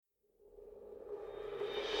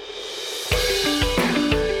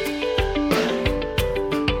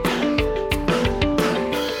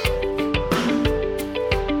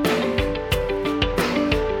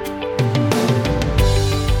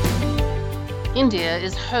India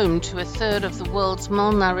is home to a third of the world's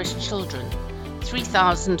malnourished children,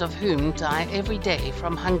 3,000 of whom die every day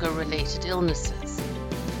from hunger-related illnesses.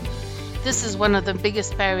 This is one of the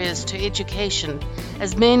biggest barriers to education,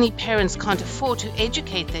 as many parents can't afford to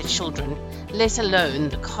educate their children, let alone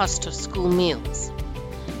the cost of school meals.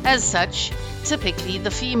 As such, typically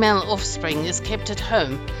the female offspring is kept at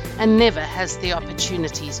home and never has the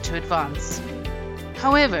opportunities to advance.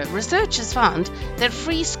 However, research has found that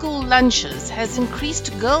free school lunches has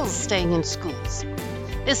increased girls staying in schools,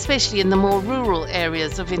 especially in the more rural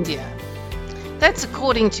areas of India. That's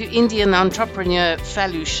according to Indian entrepreneur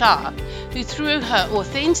Falu Shah, who through her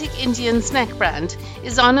authentic Indian snack brand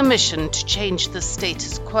is on a mission to change the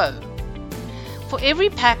status quo. For every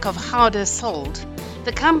pack of Howdah sold,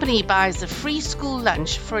 the company buys a free school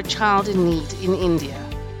lunch for a child in need in India.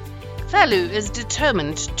 Falu is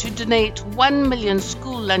determined to donate 1 million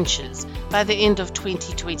school lunches by the end of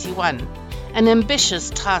 2021, an ambitious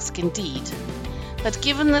task indeed. But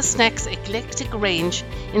given the snack's eclectic range,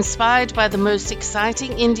 inspired by the most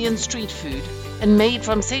exciting Indian street food and made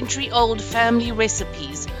from century-old family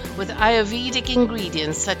recipes with Ayurvedic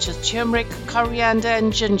ingredients such as turmeric, coriander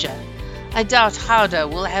and ginger, I doubt Howdah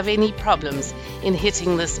will have any problems in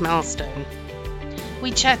hitting this milestone. We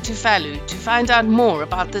chat to Falu to find out more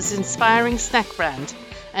about this inspiring snack brand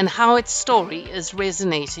and how its story is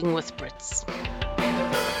resonating with Brits.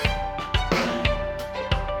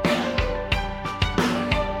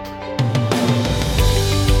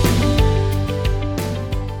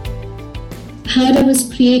 Howdah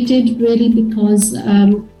was created really because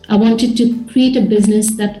I wanted to create a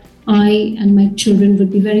business that I and my children would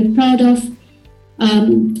be very proud of,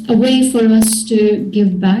 a way for us to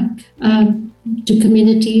give back to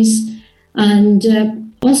communities and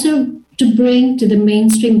also to bring to the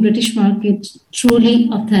mainstream British market truly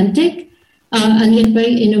authentic and yet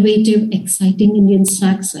very innovative, exciting Indian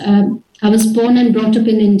snacks. I was born and brought up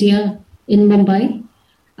in India, in Mumbai,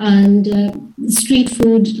 and street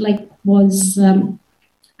food was an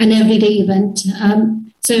everyday event.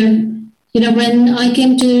 When I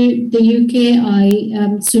came to the UK,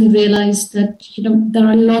 I soon realized that, there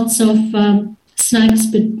are lots of snacks,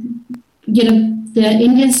 but, they're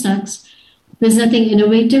Indian snacks. There's nothing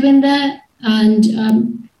innovative in there.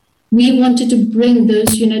 And we wanted to bring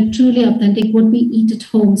those, truly authentic, what we eat at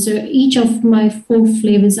home. So each of my 4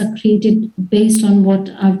 flavors are created based on what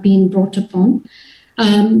I've been brought up on.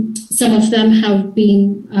 Some of them have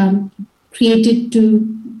been created to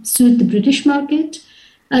suit the British market.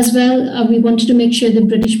 As well, we wanted to make sure the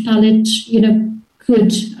British palate,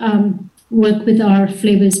 could work with our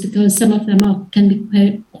flavors because some of them can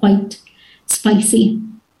be quite spicy.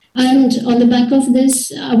 And on the back of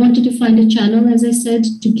this, I wanted to find a channel, as I said,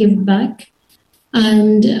 to give back.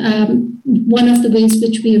 And one of the ways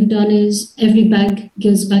which we have done is every bag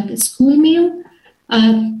gives back a school meal.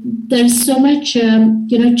 There's so much,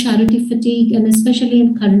 charity fatigue, and especially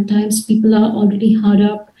in current times, people are already hard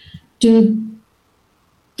up to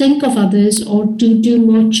think of others or to do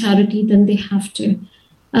more charity than they have to.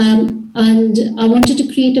 And I wanted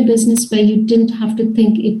to create a business where you didn't have to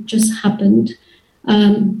think, it just happened.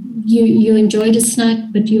 You enjoyed a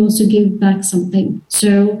snack, but you also gave back something.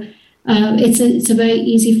 So it's a very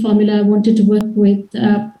easy formula I wanted to work with.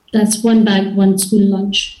 That's one bag, one school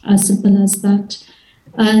lunch, as simple as that.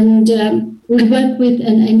 And we work with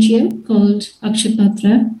an NGO called Akshay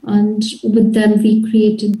Patra, and with them we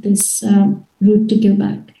created this route to give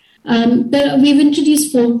back. We've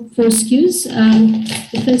introduced four SKUs.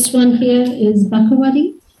 The first one here is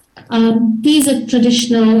Bakawadi. These are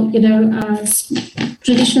traditional,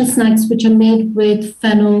 traditional snacks which are made with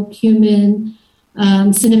fennel, cumin,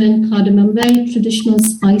 cinnamon, cardamom, very traditional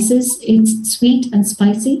spices. It's sweet and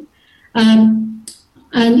spicy. And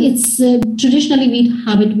it's traditionally we'd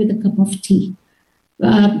have it with a cup of tea.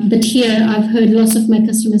 But here I've heard lots of my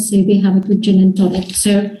customers say they have it with gin and tonic.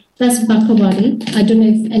 So that's Bakawadi. I don't know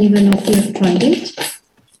if anyone of you have tried it.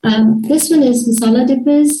 This one is Masala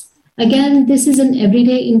Dippers. Again, this is an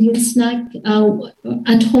everyday Indian snack.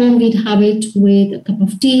 At home, we'd have it with a cup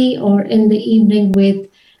of tea or in the evening with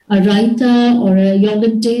a raita or a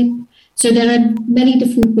yogurt dip. So there are many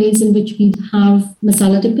different ways in which we have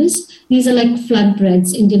masala dippers. These are like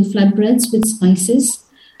flatbreads, Indian flatbreads with spices,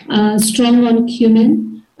 strong on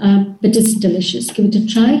cumin, but it's delicious. Give it a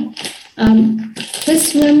try.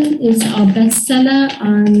 This one is our bestseller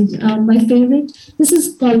and my favorite. This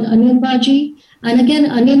is called onion bhaji. And again,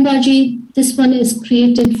 onion bhaji, this one is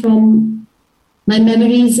created from my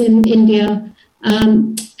memories in India.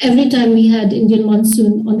 Every time we had Indian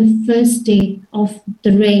monsoon, on the first day of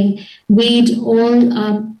the rain,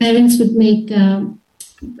 parents would make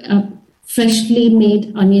freshly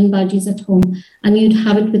made onion bhajis at home, and you'd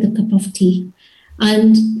have it with a cup of tea.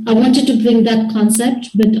 And I wanted to bring that concept,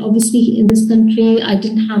 but obviously in this country, I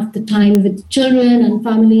didn't have the time with children and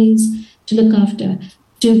families to look after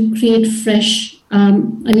to create fresh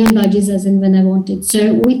onion bhajis as in when I wanted.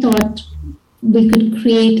 So we thought we could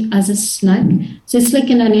create as a snack. So it's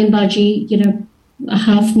like an onion bhaji,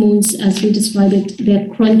 half moons as we describe it. They're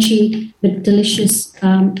crunchy but delicious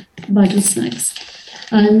bhaji snacks.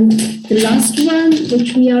 And the last one,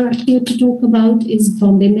 which we are here to talk about, is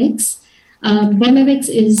Bombay Mix. Bombay Mix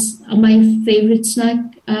is my favorite snack.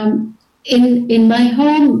 In my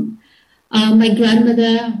home, my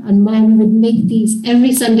grandmother and mom would make these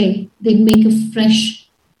every Sunday. They'd make a fresh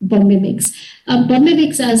Bombay Mix. Bombay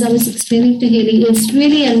Mix, as I was explaining to Haley, is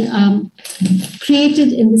really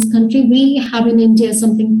created in this country. We have in India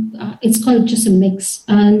something, it's called just a mix.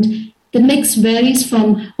 And the mix varies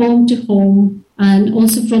from home to home and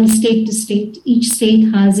also from state to state. Each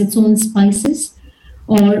state has its own spices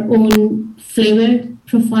or own flavor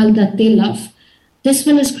profile that they love. This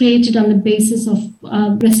one is created on the basis of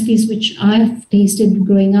recipes which I've tasted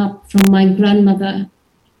growing up from my grandmother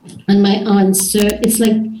and my aunts. So it's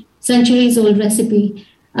like centuries old recipe.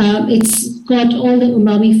 It's got all the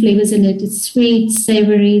umami flavors in it. It's sweet,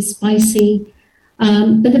 savory, spicy.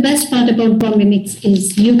 But the best part about Bombay Mix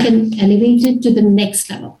is you can elevate it to the next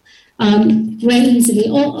level very easily.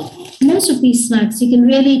 Most of these snacks, you can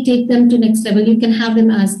really take them to next level. You can have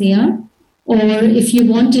them as they are. Or if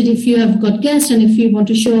you have got guests and if you want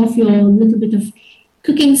to show off your little bit of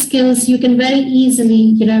cooking skills, you can very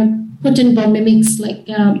easily, put in Bombay Mix like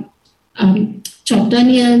chopped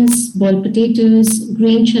onions, boiled potatoes,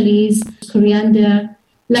 green chilies, coriander,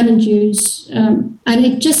 lemon juice, and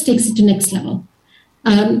it just takes it to next level.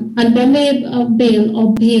 And Bombay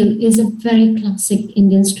bhel is a very classic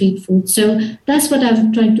Indian street food. So that's what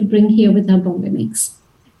I've tried to bring here with our Bombay Mix.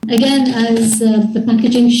 Again, as the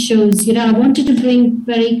packaging shows, I wanted to bring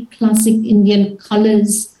very classic Indian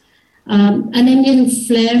colors, an Indian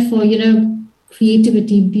flair for,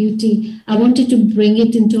 creativity, beauty. I wanted to bring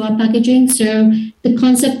it into our packaging. So the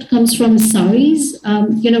concept comes from saris,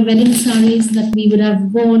 wedding saris that we would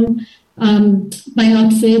have worn by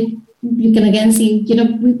outfit. You can again see,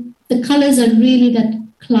 the colors are really that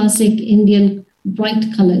classic Indian bright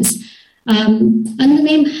colors. And the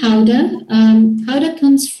name Howdah, Howdah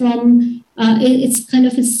comes from, it's kind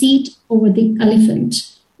of a seat over the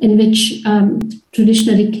elephant in which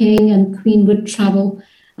traditionally king and queen would travel.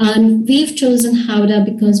 And we've chosen Howdah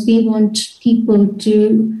because we want people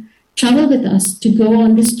to travel with us, to go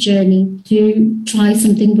on this journey, to try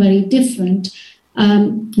something very different,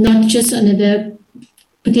 not just another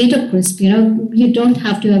potato crisp. You don't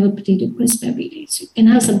have to have a potato crisp every day. So you can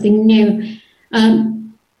have something new.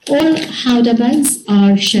 All Howdah bags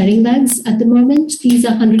are sharing bags at the moment. These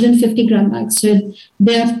are 150 gram bags. So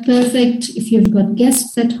they are perfect if you've got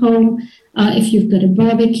guests at home, if you've got a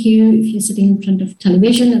barbecue, if you're sitting in front of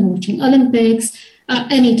television and watching Olympics,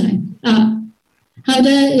 anytime.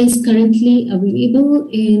 Howdah is currently available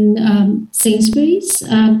in Sainsbury's,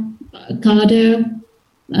 Carder,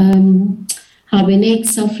 Harvey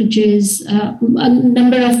Selfridges, a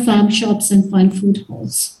number of farm shops and fine food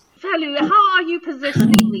halls. Shalu, how are you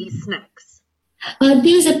positioning these snacks?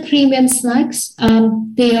 These are premium snacks.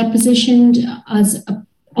 They are positioned as an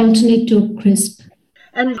alternate to a crisp.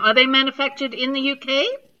 And are they manufactured in the UK?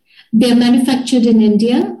 They are manufactured in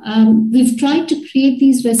India. We've tried to create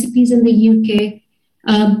these recipes in the UK,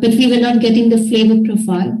 but we were not getting the flavor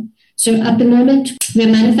profile. So at the moment, we're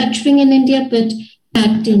manufacturing in India, but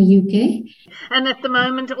packed in UK. And at the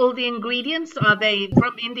moment, all the ingredients, are they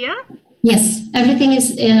from India? Yes, everything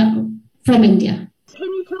is from India. Can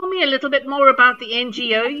you tell me a little bit more about the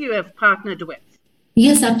NGO you have partnered with?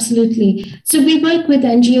 Yes, absolutely. So we work with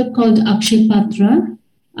an NGO called Akshay Patra.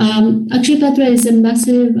 Akshay Patra is a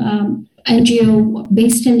massive NGO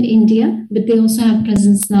based in India, but they also have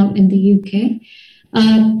presence now in the UK.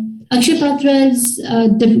 Akshay Patra has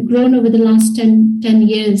grown over the last 10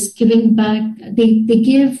 years, giving back.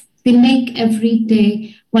 They make every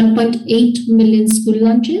day 1.8 million school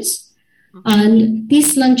lunches. And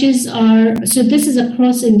these lunches so this is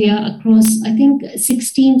across India, across, I think,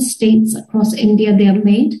 16 states across India they are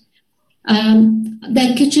made.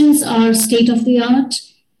 Their kitchens are state of the art.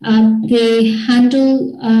 They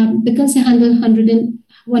handle, because they handle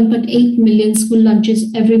 1.8 million school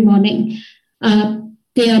lunches every morning,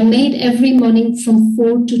 they are made every morning from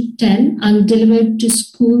 4 to 10 and delivered to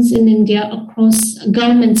schools in India across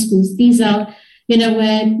government schools. These are,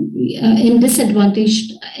 where in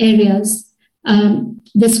disadvantaged areas,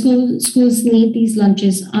 the schools need these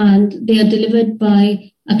lunches, and they are delivered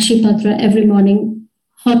by Akshaya Patra every morning.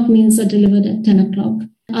 Hot meals are delivered at 10 o'clock.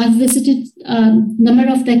 I've visited a number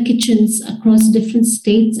of their kitchens across different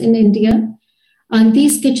states in India. And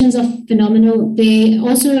these kitchens are phenomenal. They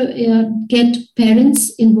also get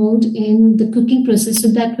parents involved in the cooking process. So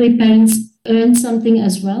that way parents earn something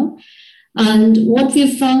as well. And what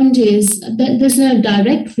we've found is that there's no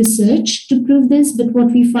direct research to prove this, but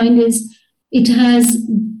what we find is it has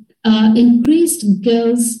increased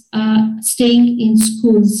girls staying in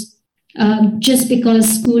schools just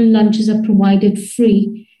because school lunches are provided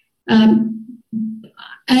free.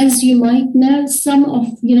 As you might know, some of,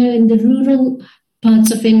 in the rural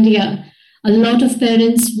parts of India, a lot of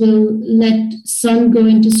parents will let son go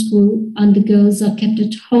into school and the girls are kept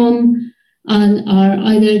at home and are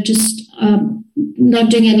either just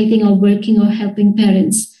not doing anything or working or helping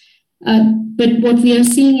parents. But what we are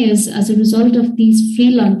seeing is, as a result of these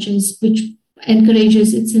free lunches, which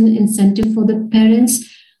encourages, it's an incentive for the parents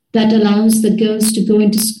that allows the girls to go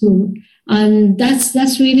into school. And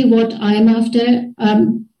that's really what I'm after.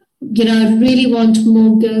 I really want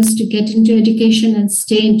more girls to get into education and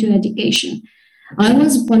stay into education. I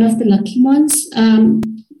was one of the lucky ones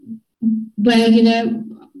where,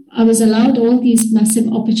 I was allowed all these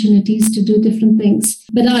massive opportunities to do different things.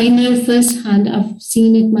 But I know firsthand, I've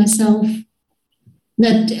seen it myself,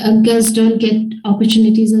 that girls don't get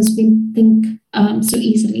opportunities as we think so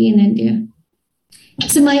easily in India.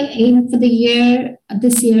 So my aim for this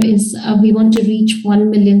year is we want to reach 1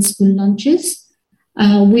 million school lunches.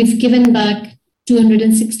 We've given back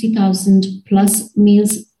 260,000 plus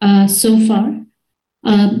meals so far.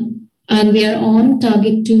 And we are on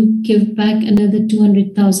target to give back another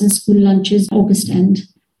 200,000 school lunches August end.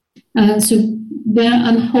 So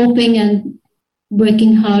I'm hoping and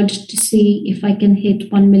working hard to see if I can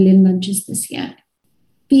hit 1 million lunches this year.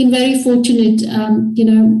 Been very fortunate,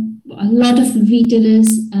 a lot of retailers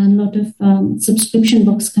and a lot of subscription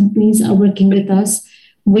box companies are working with us,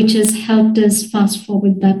 which has helped us fast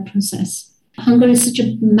forward that process. Hunger is such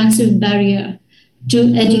a massive barrier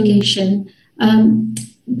to education.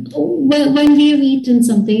 When we have eaten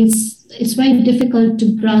something, it's very difficult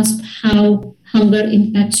to grasp how hunger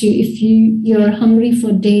impacts you if you're hungry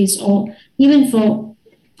for days or even for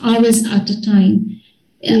hours at a time.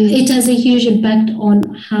 It has a huge impact on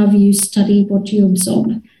how you study, what you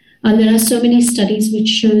absorb. And there are so many studies which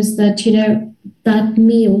shows that, that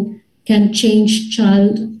meal can change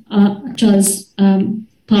child's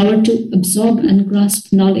power to absorb and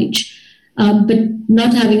grasp knowledge. But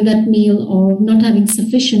not having that meal or not having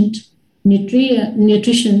sufficient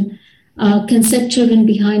nutrition can set children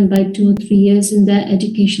behind by 2 or 3 years in their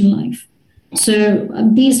education life. So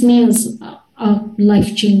these meals are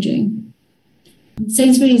life-changing.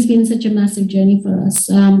 Sainsbury has been such a massive journey for us.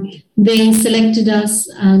 They selected us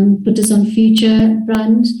and put us on Future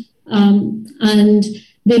brand, and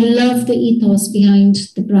they love the ethos behind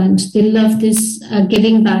the brand. They love this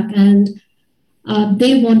giving back, and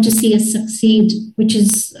they want to see us succeed, which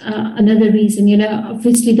is another reason.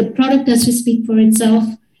 Obviously the product has to speak for itself,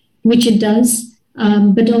 which it does,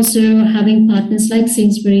 but also having partners like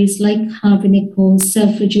Sainsbury's, like Harvey Nichols,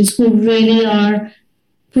 Selfridges, who really are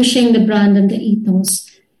pushing the brand and the ethos.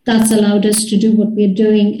 That's allowed us to do what we're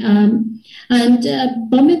doing. And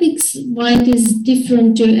Bombay Mix, why it is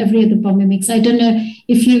different to every other Bombay Mix. I don't know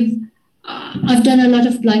if I've done a lot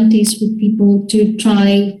of blind tastes with people to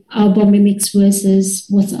try our Bombay Mix versus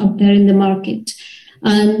what's out there in the market.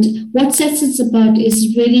 And what sets us apart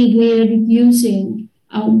is really we're using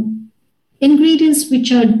ingredients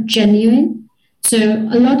which are genuine. So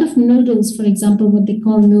a lot of noodles, for example, what they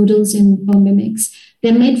call noodles in Bombay Mix,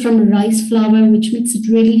 they're made from rice flour, which makes it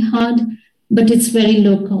really hard, but it's very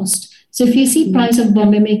low cost. So if you see price of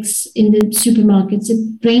Bombay Mix in the supermarkets,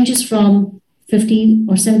 it ranges from 50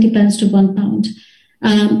 or 70 pence to £1.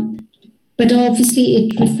 But obviously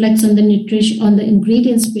it reflects on the nutrition, on the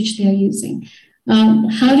ingredients which they are using.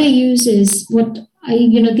 How they use is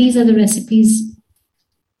these are the recipes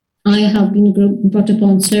I have been brought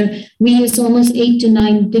upon. So we use almost 8 to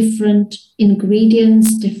 9 different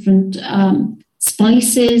ingredients, different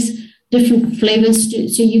spices, different flavors.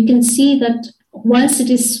 So you can see that whilst it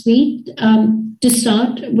is sweet to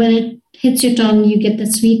start, when it hits your tongue, you get the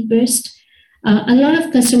sweet burst. A lot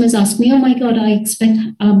of customers ask me, oh my God, I expect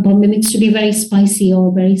Bombay Mix to be very spicy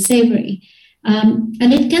or very savory. And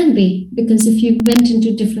it can be, because if you went into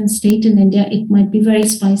a different state in India, it might be very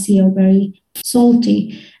spicy or very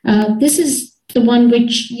salty. This is the one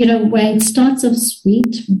which, where it starts off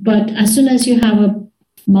sweet, but as soon as you have a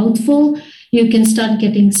mouthful, you can start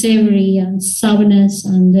getting savory and sourness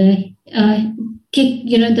and the kick,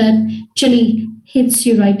 that chili hits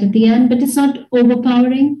you right at the end, but it's not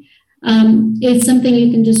overpowering. It's something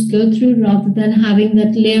you can just go through rather than having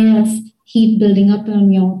that layer of heat building up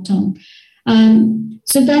on your tongue.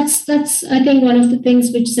 So that's I think one of the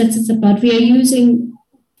things which sets us apart. We are using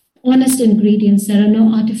honest ingredients. There are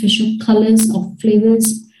no artificial colors or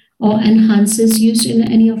flavors or enhancers used in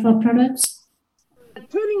any of our products.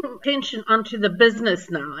 Turning attention onto the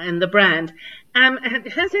business now and the brand,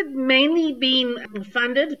 has it mainly been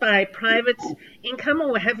funded by private income,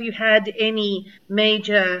 or have you had any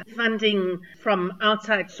major funding from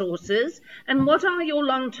outside sources? And what are your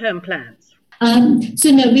long-term plans?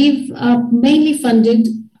 So no, we've mainly funded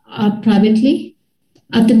privately.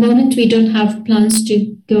 At the moment, we don't have plans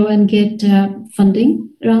to go and get funding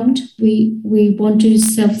round. We want to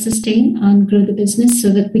self-sustain and grow the business so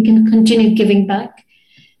that we can continue giving back.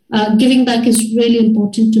 Giving back is really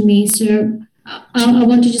important to me. So I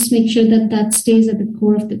want to just make sure that stays at the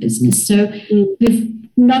core of the business. So we've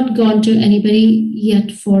not gone to anybody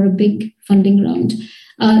yet for a big funding round.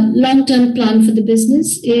 Long-term plan for the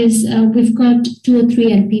business is we've got 2 or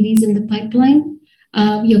 3 NPDs in the pipeline.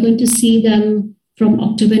 You're going to see them from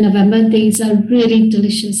October, November. These are really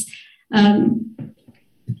delicious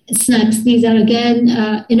snacks. These are, again,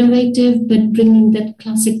 innovative, but bringing that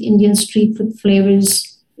classic Indian street food flavors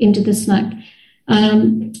into the snack.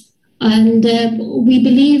 And we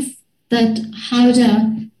believe that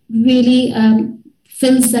Howdah really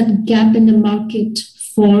fills that gap in the market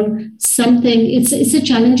for something. It's a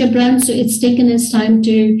challenger brand, so it's taken us time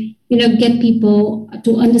to get people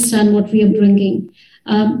to understand what we are bringing.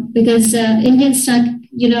 Because Indian snack,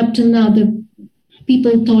 up till now, the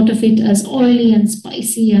people thought of it as oily and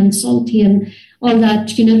spicy and salty and all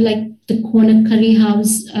that, like the corner curry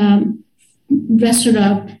house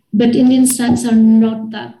restaurant. But Indian snacks are not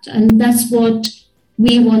that, and that's what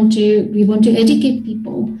we want to educate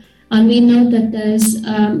people. And we know that there's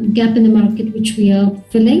a gap in the market which we are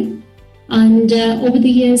filling. And over the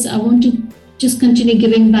years, I want to just continue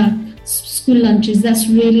giving back school lunches. That's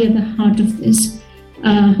really at the heart of this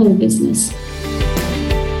whole business.